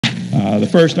The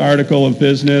first article of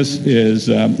business is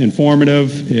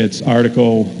informative. It's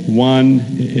Article 1.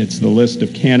 It's the list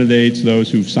of candidates,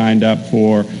 those who've signed up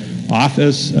for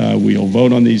office. We'll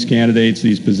vote on these candidates,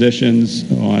 these positions,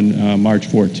 on March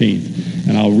 14th.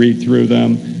 And I'll read through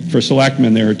them. For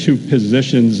selectmen, there are 2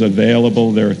 positions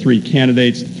available. There are 3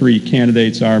 candidates. 3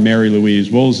 candidates are Mary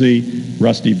Louise Woolsey,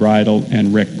 Rusty Bridle,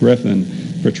 and Rick Griffin.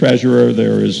 For treasurer,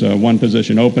 there is 1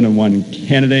 position open and 1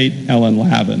 candidate, Ellen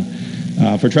Lavin.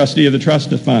 For trustee of the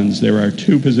trust of funds, there are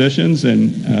 2 positions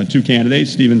and 2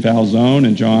 candidates, Stephen Falzone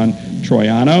and John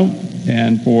Troiano.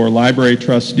 And for library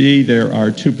trustee, there are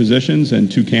 2 positions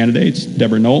and 2 candidates,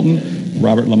 Deborah Knowlton,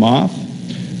 Robert Lamoth.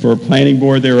 For planning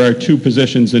board, there are 2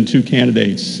 positions and 2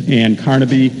 candidates, Ann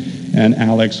Carnaby and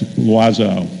Alex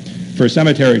Loiseau. For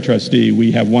cemetery trustee,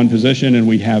 we have 1 position and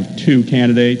we have 2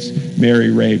 candidates,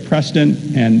 Mary Ray Preston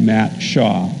and Matt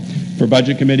Shaw. For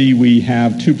budget committee, we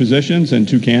have 2 positions and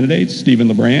 2 candidates, Stephen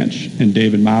LeBranch and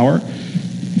David Maurer.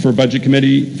 For budget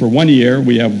committee, for 1 year,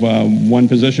 we have 1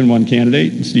 position, 1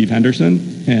 candidate, Steve Henderson.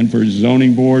 And for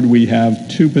zoning board, we have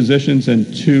 2 positions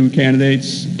and 2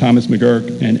 candidates, Thomas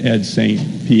McGurk and Ed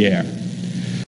St. Pierre.